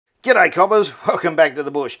G'day coppers, welcome back to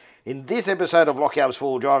the bush. In this episode of Lockyar's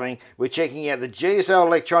Four Driving, we're checking out the GSL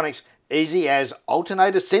Electronics EasyAS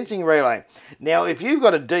Alternator Sensing Relay. Now if you've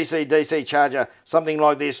got a DC-DC charger, something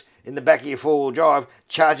like this, in the back of your four-wheel drive,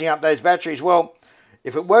 charging up those batteries, well,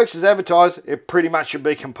 if it works as advertised, it pretty much should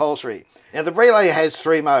be compulsory. Now the relay has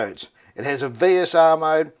three modes. It has a VSR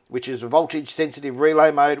mode, which is a voltage sensitive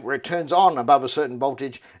relay mode, where it turns on above a certain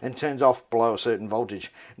voltage and turns off below a certain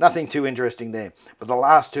voltage. Nothing too interesting there. But the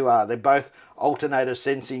last two are, they're both alternator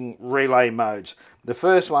sensing relay modes. The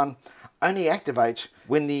first one only activates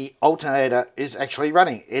when the alternator is actually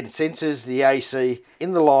running. It senses the AC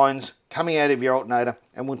in the lines coming out of your alternator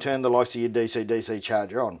and will turn the lights of your DC-DC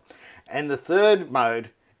charger on. And the third mode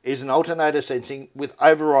is an alternator sensing with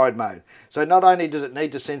override mode. So not only does it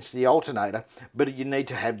need to sense the alternator, but you need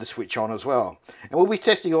to have the switch on as well. And we'll be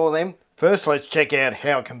testing all of them. First, let's check out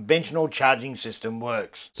how a conventional charging system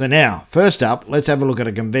works. So now, first up, let's have a look at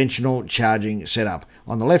a conventional charging setup.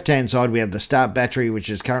 On the left-hand side, we have the start battery, which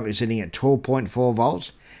is currently sitting at 12.4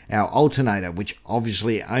 volts. Our alternator, which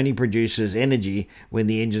obviously only produces energy when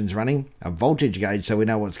the engine's running. A voltage gauge, so we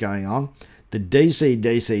know what's going on. The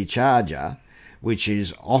DC-DC charger, which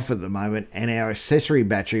is off at the moment, and our accessory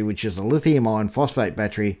battery, which is a lithium iron phosphate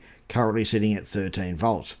battery, currently sitting at 13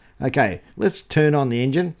 volts. Okay, let's turn on the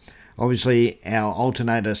engine. Obviously, our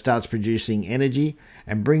alternator starts producing energy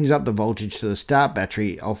and brings up the voltage to the start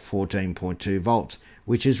battery of 14.2 volts,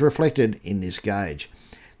 which is reflected in this gauge.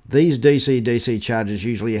 These DC-DC chargers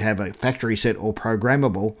usually have a factory set or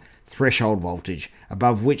programmable threshold voltage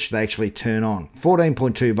above which they actually turn on.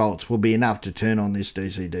 14.2 volts will be enough to turn on this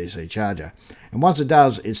DC-DC charger. And once it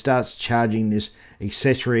does, it starts charging this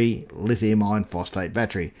accessory lithium iron phosphate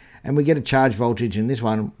battery. And we get a charge voltage in this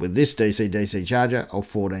one with this DC-DC charger of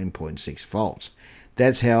 14.6 volts.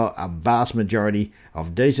 That's how a vast majority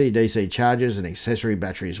of DC-DC chargers and accessory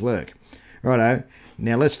batteries work. Righto,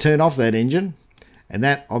 now let's turn off that engine. And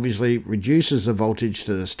that obviously reduces the voltage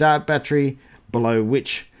to the start battery, below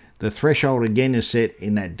which the threshold again is set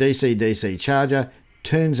in that DC-DC charger,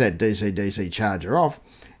 turns that DC-DC charger off,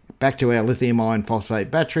 back to our lithium iron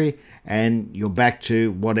phosphate battery, and you're back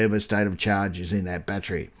to whatever state of charge is in that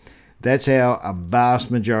battery. That's how a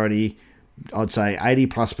vast majority, I'd say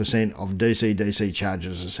 80+% of DC-DC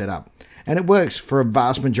chargers are set up. And it works for a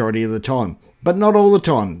vast majority of the time, but not all the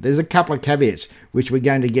time. There's a couple of caveats, which we're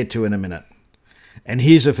going to get to in a minute. And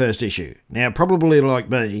here's the first issue. Now, probably like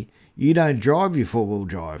me, you don't drive your four-wheel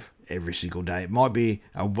drive every single day. It might be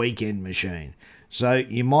a weekend machine. So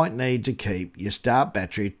you might need to keep your start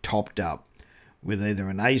battery topped up with either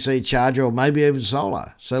an AC charger or maybe even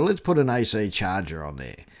solar. So let's put an AC charger on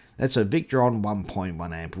there. That's a Victron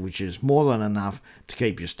 1.1 amp, which is more than enough to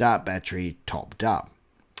keep your start battery topped up.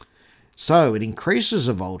 So it increases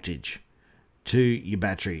the voltage to your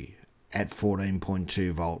battery at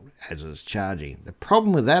 14.2 volt as it's charging. The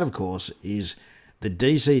problem with that, of course, is the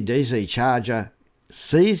DC-DC charger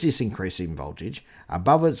sees this increasing voltage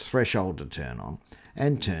above its threshold to turn on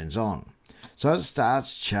and turns on. So it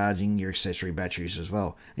starts charging your accessory batteries as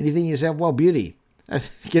well. And you think to yourself, well, beauty,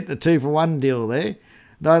 get the 2-for-1 deal there.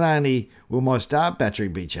 Not only will my start battery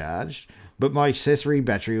be charged, but my accessory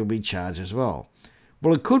battery will be charged as well.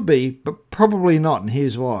 Well, it could be, but probably not, and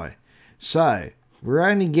here's why. So we're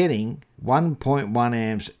only getting 1.1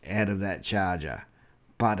 amps out of that charger,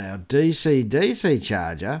 but our DC-DC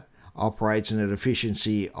charger operates in an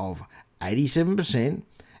efficiency of 87%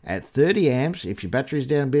 at 30 amps. If your battery's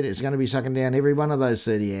down a bit, it's going to be sucking down every one of those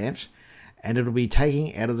 30 amps, and it'll be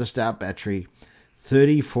taking out of the start battery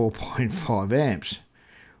 34.5 amps,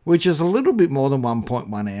 which is a little bit more than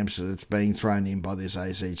 1.1 amps that's being thrown in by this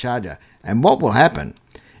AC charger. And what will happen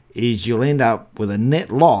is you'll end up with a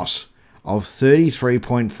net loss of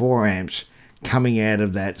 33.4 amps coming out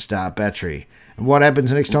of that start battery. And what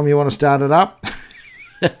happens next time you want to start it up?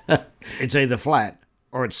 It's either flat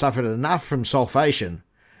or it's suffered enough from sulfation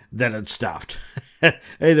that it's stuffed.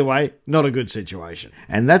 Either way, not a good situation.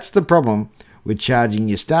 And that's the problem with charging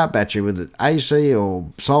your start battery with AC or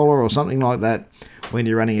solar or something like that when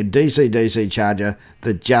you're running a DC-DC charger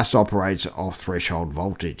that just operates off threshold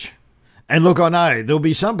voltage. And look, I know there'll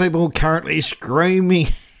be some people currently screaming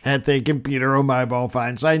at their computer or mobile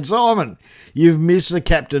phone saying, Simon, you've missed the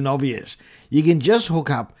Captain Obvious. You can just hook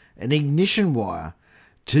up an ignition wire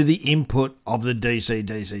to the input of the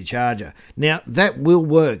DC-DC charger. Now, that will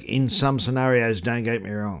work in some scenarios, don't get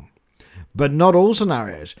me wrong, but not all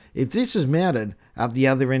scenarios. If this is mounted up the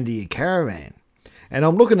other end of your caravan, and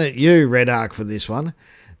I'm looking at you, Red Arc, for this one,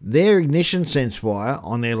 their ignition sense wire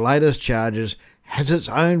on their latest chargers has its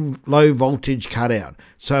own low voltage cutout.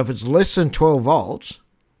 So if it's less than 12 volts,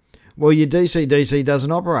 well, your DC-DC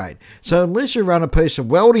doesn't operate. So unless you run a piece of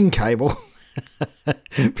welding cable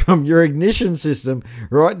from your ignition system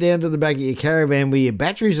right down to the back of your caravan where your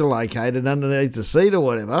batteries are located underneath the seat or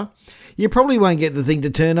whatever, you probably won't get the thing to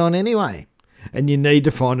turn on anyway. And you need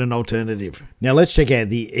to find an alternative. Now let's check out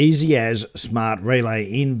the EasyAS Smart Relay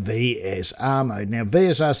in VSR mode. Now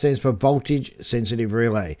VSR stands for Voltage Sensitive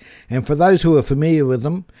Relay. And for those who are familiar with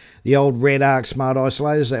them, the old red arc smart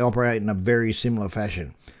isolators, they operate in a very similar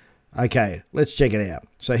fashion. Okay, let's check it out.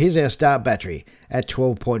 So here's our start battery at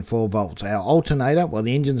 12.4 volts. Our alternator, well,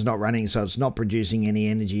 the engine's not running, so it's not producing any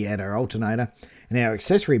energy at our alternator. And our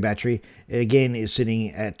accessory battery, again, is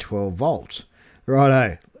sitting at 12 volts.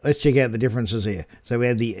 Righto, let's check out the differences here. So we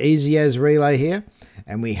have the EasyAS Relay here,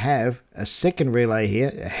 and we have a second relay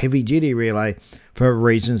here, a heavy-duty relay, for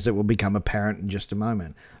reasons that will become apparent in just a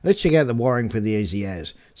moment. Let's check out the wiring for the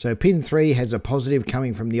EasyAS. So pin 3 has a positive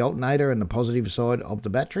coming from the alternator and the positive side of the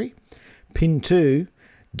battery. Pin 2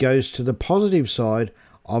 goes to the positive side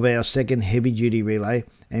of our second heavy-duty relay,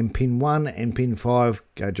 and pin 1 and pin 5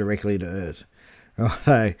 go directly to earth.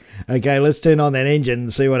 Right, okay, let's turn on that engine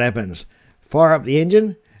and see what happens. Fire up the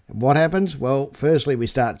engine. What happens? Well, firstly, we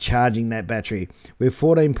start charging that battery with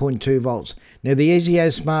 14.2 volts. Now, the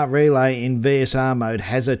EasyAS Smart Relay in VSR mode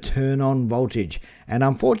has a turn-on voltage, and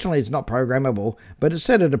unfortunately, it's not programmable, but it's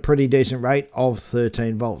set at a pretty decent rate of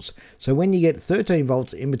 13 volts. So when you get 13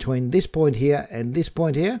 volts in between this point here and this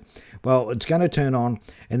point here, well, it's going to turn on,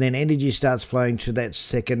 and then energy starts flowing to that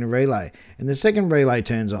second relay, and the second relay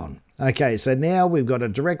turns on. Okay, so now we've got a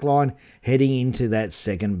direct line heading into that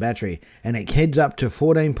second battery, and it heads up to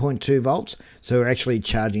 14.2 volts, so we're actually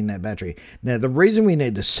charging that battery. Now, the reason we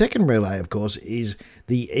need the second relay, of course, is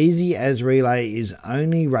the EasyAS Relay is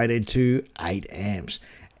only rated to 8 amps.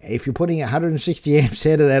 If you're putting 160 amps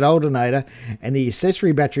out of that alternator, and the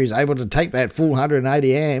accessory battery is able to take that full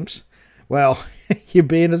 180 amps, well, you'd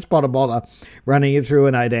be in a spot of bother running it through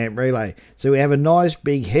an 8 amp relay. So we have a nice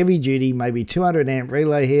big heavy duty, maybe 200 amp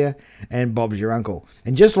relay here, and Bob's your uncle.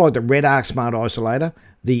 And just like the red arc smart isolator,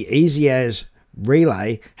 the EasyAS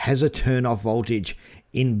Relay has a turn off voltage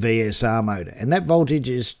in VSR mode, and that voltage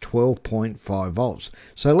is 12.5 volts.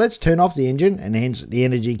 So let's turn off the engine, and hence the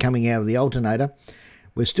energy coming out of the alternator.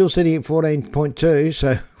 We're still sitting at 14.2,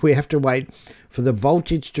 so we have to wait for the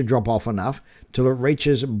voltage to drop off enough till it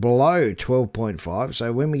reaches below 12.5.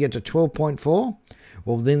 So when we get to 12.4,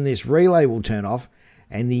 well, then this relay will turn off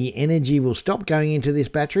and the energy will stop going into this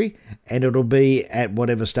battery, and it'll be at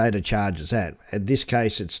whatever state of charge it's at. In this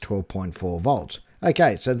case, it's 12.4 volts.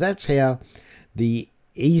 Okay, so that's how the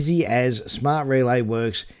EasyAS Smart Relay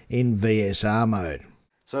works in VSR mode.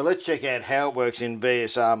 So let's check out how it works in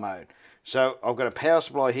VSR mode. So I've got a power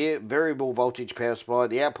supply here, variable voltage power supply,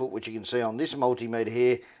 the output which you can see on this multimeter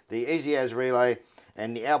here, the EasyAS Relay,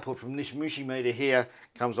 and the output from this multimeter here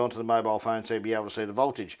comes onto the mobile phone, so you'll be able to see the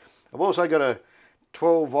voltage. I've also got a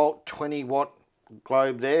 12 volt 20 watt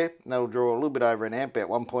globe there, and that'll draw a little bit over an amp, about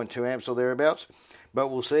 1.2 amps or thereabouts, but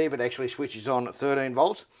we'll see if it actually switches on at 13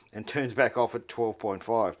 volts and turns back off at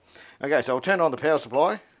 12.5. Okay, so I'll turn on the power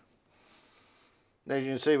supply. As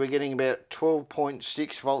you can see, we're getting about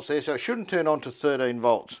 12.6 volts there, so it shouldn't turn on to 13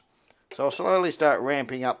 volts. So I'll slowly start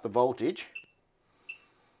ramping up the voltage.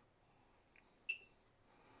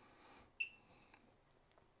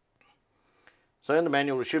 So in the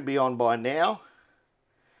manual, it should be on by now.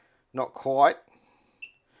 Not quite.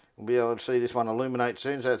 We'll be able to see this one illuminate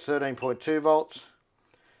soon. So it's 13.2 volts,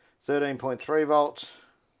 13.3 volts,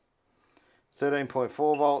 13.4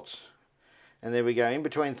 volts. And there we go, in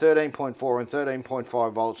between 13.4 and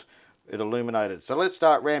 13.5 volts, it illuminated. So let's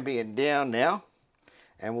start ramping it down now,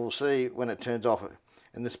 and we'll see when it turns off.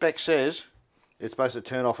 And the spec says it's supposed to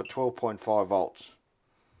turn off at 12.5 volts.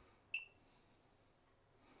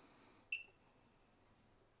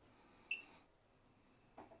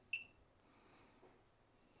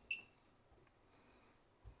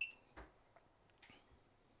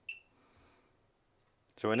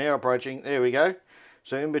 So we're now approaching, there we go.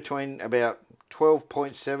 So in between about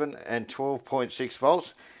 12.7 and 12.6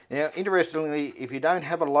 volts. Now, interestingly, if you don't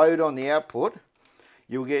have a load on the output,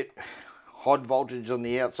 you'll get hot voltage on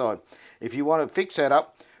the outside. If you want to fix that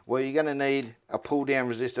up, well, you're going to need a pull down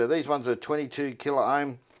resistor. These ones are 22 kilo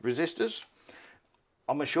ohm resistors.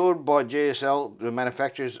 I'm assured by GSL, the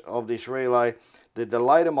manufacturers of this relay, that the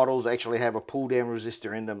later models actually have a pull down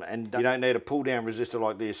resistor in them, and you don't need a pull down resistor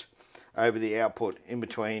like this over the output in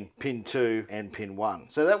between pin 2 and pin 1.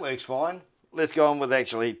 So that works fine. Let's go on with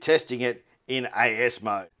actually testing it in AS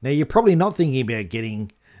mode. Now, you're probably not thinking about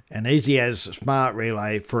getting an EasyAS Smart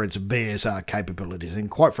Relay for its VSR capabilities.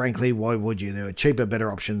 And quite frankly, why would you? There are cheaper,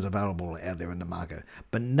 better options available out there in the market,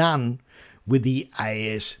 but none with the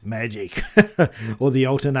AS magic or the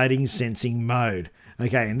alternating sensing mode.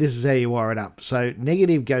 Okay, and this is how you wire it up. So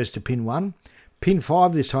negative goes to pin 1. Pin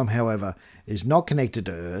 5 this time, however, is not connected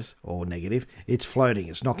to earth or negative. It's floating.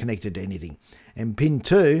 It's not connected to anything. And pin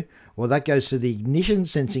 2, well, that goes to the ignition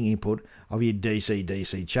sensing input of your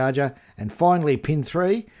DC-DC charger. And finally, pin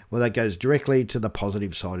 3, well, that goes directly to the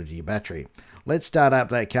positive side of your battery. Let's start up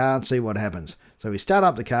that car and see what happens. So we start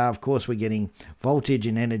up the car. Of course, we're getting voltage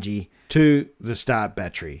and energy to the start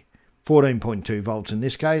battery, 14.2 volts in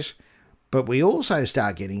this case. But we also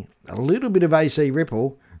start getting a little bit of AC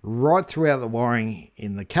ripple right throughout the wiring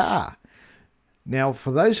in the car. Now,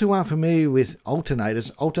 for those who aren't familiar with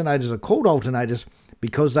alternators, alternators are called alternators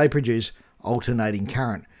because they produce alternating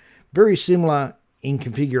current. Very similar in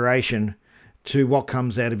configuration to what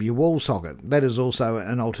comes out of your wall socket. That is also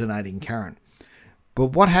an alternating current.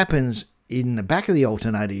 But what happens in the back of the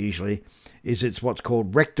alternator usually is it's what's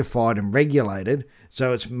called rectified and regulated.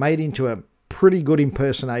 So it's made into a pretty good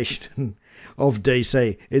impersonation of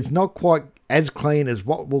DC. It's not quite as clean as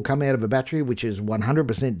what will come out of a battery, which is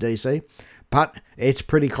 100% DC, but it's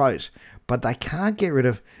pretty close. But they can't get rid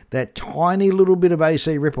of that tiny little bit of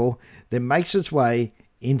AC ripple that makes its way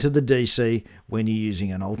into the DC when you're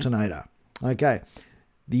using an alternator. Okay,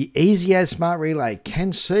 the EasyAS Smart Relay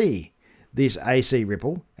can see this AC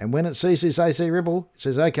ripple, and when it sees this AC ripple, it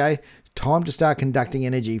says, okay, time to start conducting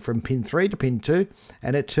energy from pin 3 to pin 2,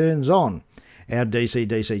 and it turns on our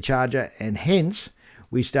DC-DC charger, and hence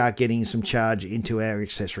we start getting some charge into our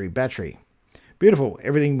accessory battery. Beautiful,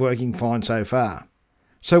 everything working fine so far.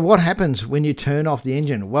 So what happens when you turn off the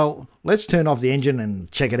engine? Well, let's turn off the engine and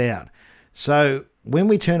check it out. So when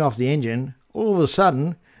we turn off the engine, all of a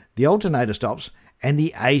sudden the alternator stops and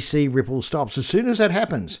the AC ripple stops. As soon as that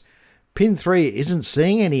happens, pin 3 isn't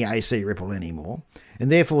seeing any AC ripple anymore,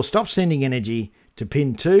 and therefore stops sending energy to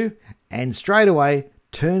pin 2 and straight away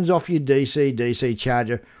turns off your DC-DC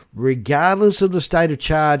charger regardless of the state of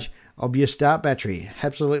charge of your start battery.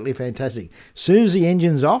 Absolutely fantastic. As soon as the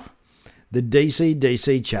engine's off, the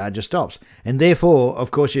DC-DC charger stops, and therefore,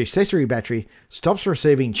 of course, your accessory battery stops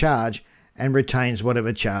receiving charge and retains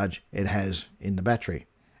whatever charge it has in the battery.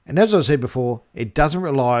 And as I said before, it doesn't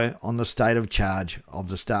rely on the state of charge of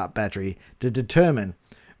the start battery to determine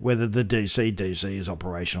whether the DC-DC is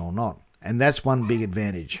operational or not. And that's one big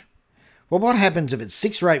advantage. Well, what happens if it's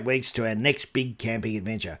 6 or 8 weeks to our next big camping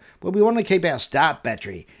adventure? Well, we want to keep our start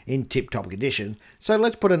battery in tip-top condition, so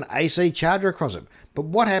let's put an AC charger across it. But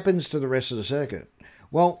what happens to the rest of the circuit?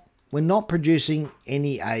 Well, we're not producing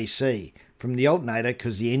any AC from the alternator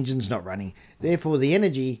because the engine's not running. Therefore, the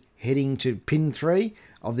energy heading to pin 3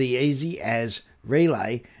 of the EasyAS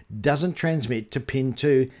Relay doesn't transmit to pin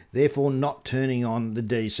 2, therefore not turning on the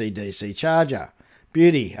DC-DC charger.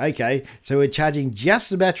 Beauty. Okay, so we're charging just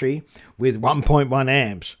the battery with 1.1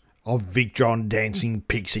 amps of Victron dancing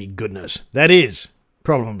pixie goodness. That is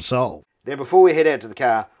problem solved. Now, before we head out to the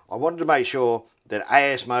car, I wanted to make sure that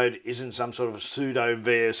AS mode isn't some sort of pseudo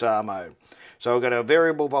VSR mode. So I've got a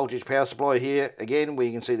variable voltage power supply here. Again,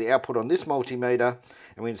 we can see the output on this multimeter,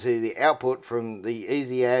 and we can see the output from the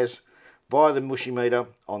EasyAS via the mushy meter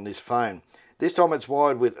on this phone. This time it's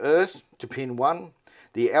wired with earth to pin 1.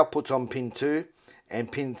 The output's on pin 2. And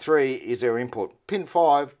pin 3 is our input. Pin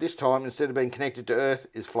 5, this time, instead of being connected to earth,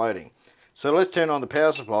 is floating. So let's turn on the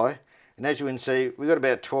power supply, and as you can see, we've got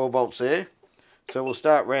about 12 volts there. So we'll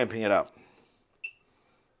start ramping it up.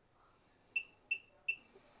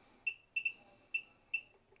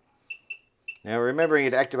 Now, remembering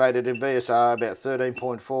it activated in VSR about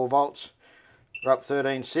 13.4 volts. We're up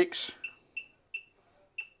 13.6.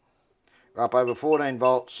 We're up over 14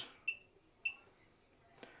 volts.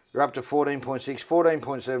 We're up to 14.6,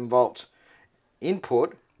 14.7 volts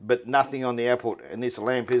input, but nothing on the output, and this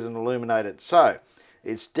lamp isn't illuminated. So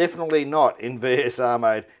it's definitely not in VSR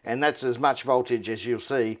mode, and that's as much voltage as you'll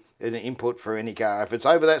see in an input for any car. If it's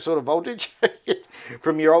over that sort of voltage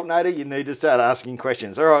from your alternator, you need to start asking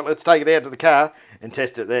questions. All right, let's take it out to the car and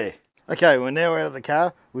test it there. Okay, we're now out of the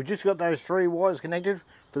car. We've just got those 3 wires connected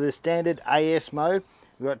for the standard AS mode.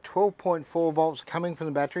 We've got 12.4 volts coming from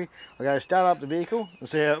the battery. I'm going to start up the vehicle and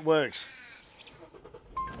see how it works.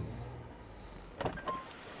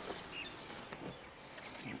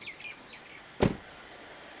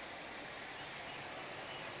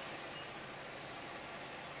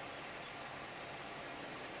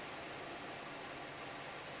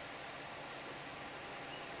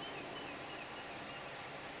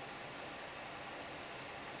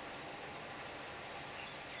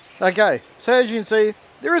 Okay, so as you can see,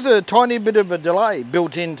 There is a tiny bit of a delay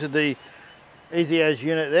built into the EasyAS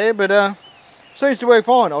unit there, but seems to work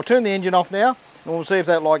fine. I'll turn the engine off now and we'll see if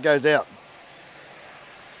that light goes out.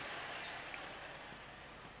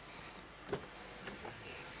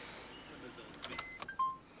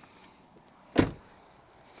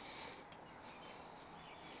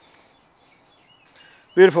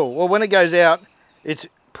 Beautiful. Well, when it goes out, it's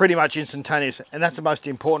pretty much instantaneous, and that's the most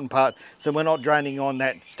important part, so we're not draining on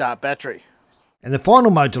that start battery. And the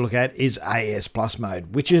final mode to look at is AS Plus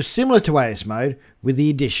mode, which is similar to AS mode with the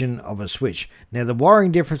addition of a switch. Now the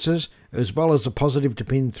wiring differences, as well as the positive to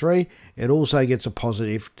pin 3, it also gets a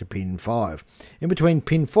positive to pin 5. In between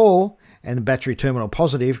pin 4 and the battery terminal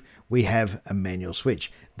positive, we have a manual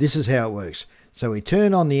switch. This is how it works. So we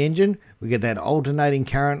turn on the engine, we get that alternating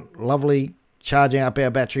current, lovely charging up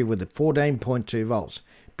our battery with the 14.2 volts.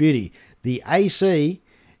 Beauty. The AC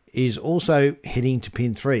is also heading to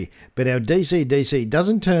pin 3, but our DC-DC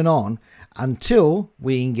doesn't turn on until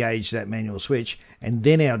we engage that manual switch, and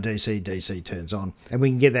then our DC-DC turns on, and we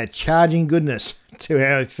can get that charging goodness to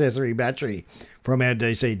our accessory battery from our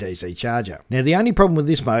DC-DC charger. Now the only problem with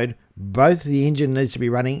this mode, both the engine needs to be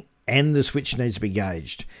running and the switch needs to be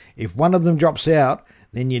gauged. If one of them drops out,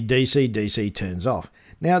 then your DC-DC turns off.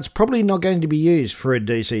 Now it's probably not going to be used for a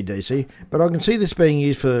DC-DC, but I can see this being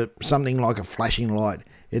used for something like a flashing light.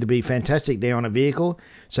 It'd be fantastic there on a vehicle,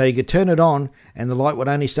 so you could turn it on and the light would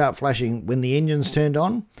only start flashing when the engine's turned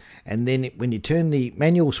on, and then when you turn the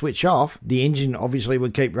manual switch off, the engine obviously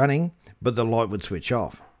would keep running, but the light would switch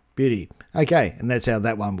off. Beauty. Okay, and that's how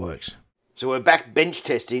that one works. So we're back bench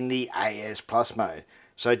testing the AS Plus mode.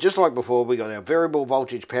 So just like before, we got our variable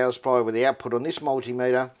voltage power supply with the output on this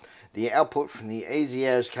multimeter, the output from the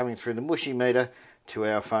EasyAS coming through the mushy meter to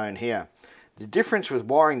our phone here. The difference with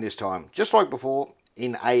wiring this time, just like before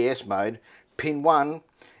in AS mode, pin 1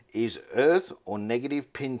 is earth or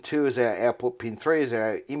negative, pin 2 is our output, pin 3 is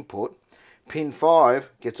our input, pin 5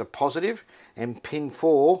 gets a positive, and pin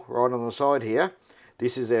 4 right on the side here,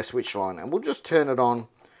 this is our switch line, and we'll just turn it on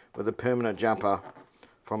with a permanent jumper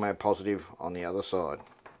from our positive on the other side.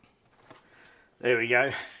 There we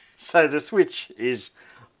go. So the switch is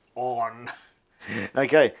on.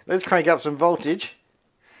 Okay, let's crank up some voltage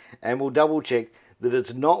and we'll double check that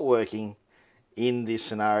it's not working in this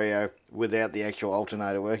scenario without the actual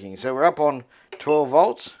alternator working. So we're up on 12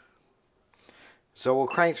 volts. So we'll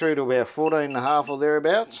crank through to about 14.5 or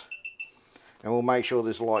thereabouts, and we'll make sure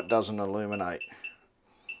this light doesn't illuminate.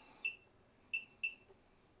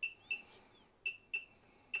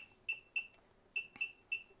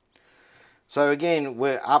 So again,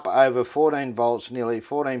 we're up over 14 volts, nearly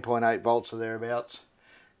 14.8 volts or thereabouts,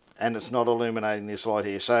 and it's not illuminating this light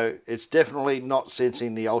here. So it's definitely not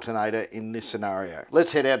sensing the alternator in this scenario.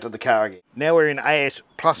 Let's head out to the car again. Now we're in AS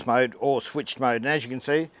Plus mode or switched mode, and as you can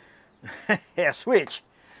see, our switch,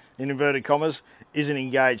 in inverted commas, isn't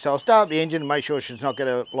engaged. So I'll start the engine and make sure she's not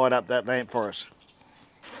going to light up that lamp for us.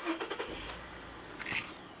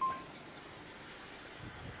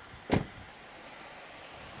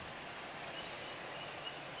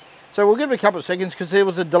 So we'll give it a couple of seconds because there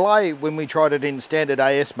was a delay when we tried it in standard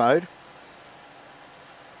AS mode.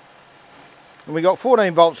 And we got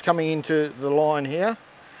 14 volts coming into the line here.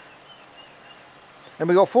 And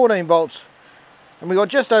we got 14 volts, and we got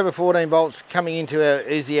just over 14 volts coming into our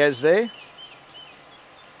EasyAS there.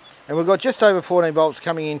 And we've got just over 14 volts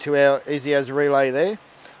coming into our EasyAS Relay there.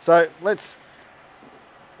 So let's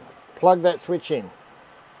plug that switch in.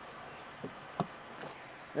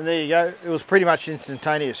 And there you go, it was pretty much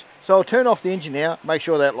instantaneous. So I'll turn off the engine now, make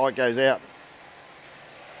sure that light goes out.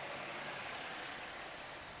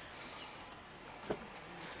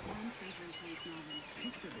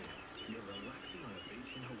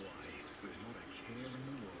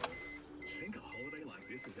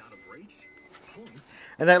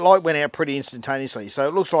 And that light went out pretty instantaneously. So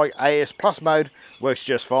it looks like AS Plus mode works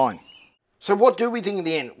just fine. So what do we think in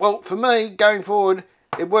the end? Well, for me, going forward,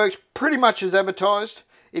 it works pretty much as advertised.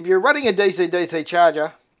 If you're running a DC-DC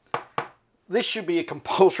charger, this should be a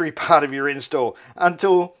compulsory part of your install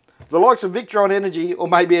until the likes of Victron Energy or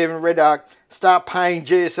maybe even Red Arc start paying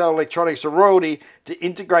GSL Electronics a royalty to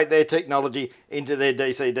integrate their technology into their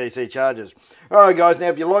DC-DC chargers. Alright guys, now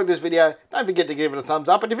if you like this video, don't forget to give it a thumbs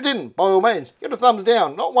up, and if you didn't, by all means, give it a thumbs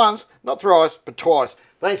down. Not once, not thrice, but twice.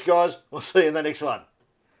 Thanks guys, we'll see you in the next one.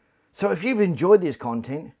 So if you've enjoyed this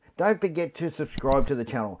content, don't forget to subscribe to the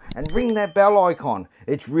channel and ring that bell icon.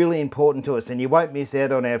 It's really important to us and you won't miss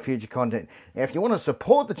out on our future content. Now, if you want to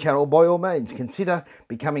support the channel, by all means, consider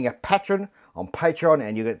becoming a patron on Patreon,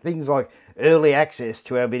 and you get things like early access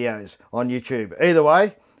to our videos on YouTube. Either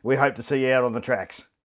way, we hope to see you out on the tracks.